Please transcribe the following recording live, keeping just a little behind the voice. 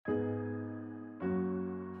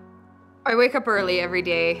I wake up early every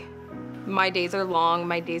day. My days are long,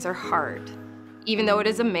 my days are hard. Even though it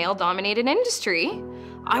is a male-dominated industry,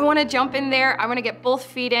 I want to jump in there, I want to get both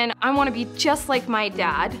feet in, I want to be just like my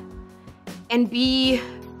dad and be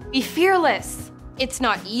fearless. It's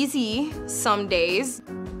not easy some days.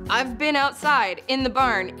 I've been outside, in the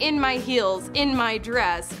barn, in my heels, in my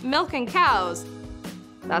dress, milking cows.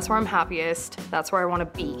 That's where I'm happiest, that's where I want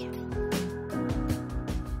to be.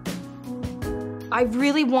 I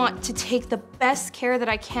really want to take the best care that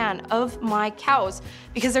I can of my cows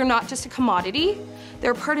because they're not just a commodity,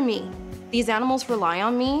 they're a part of me. These animals rely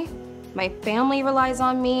on me, my family relies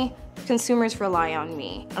on me, consumers rely on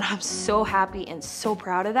me. And I'm so happy and so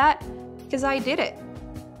proud of that because I did it.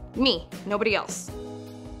 Me, nobody else.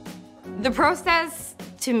 The process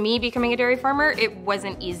to me becoming a dairy farmer, it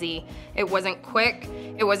wasn't easy. It wasn't quick,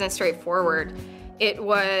 it wasn't straightforward. It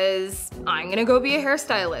was, I'm gonna go be a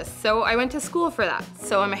hairstylist. So I went to school for that.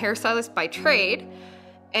 So I'm a hairstylist by trade.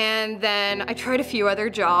 And then I tried a few other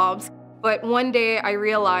jobs. But one day I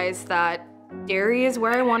realized that dairy is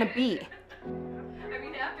where I wanna be. I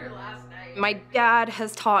mean, after last night. My dad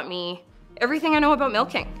has taught me everything I know about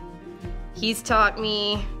milking. He's taught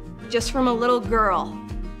me, just from a little girl,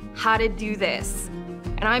 how to do this.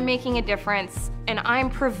 And I'm making a difference, and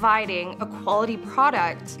I'm providing a quality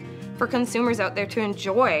product for consumers out there to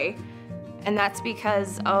enjoy, and that's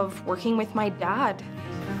because of working with my dad.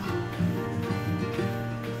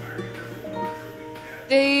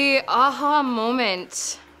 The aha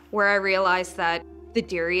moment where I realized that the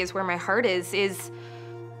dairy is where my heart is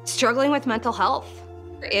struggling with mental health.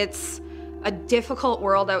 It's a difficult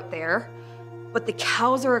world out there, but the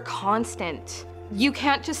cows are a constant. You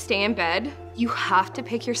can't just stay in bed. You have to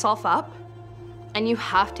pick yourself up, and you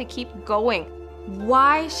have to keep going.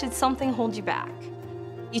 Why should something hold you back?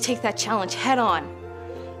 You take that challenge head on,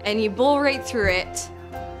 and you bull right through it,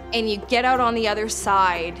 and you get out on the other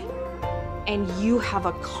side, and you have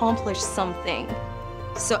accomplished something.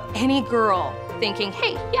 So any girl thinking,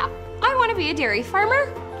 hey, yeah, I want to be a dairy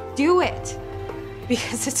farmer, do it.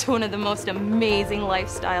 Because it's one of the most amazing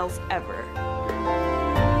lifestyles ever.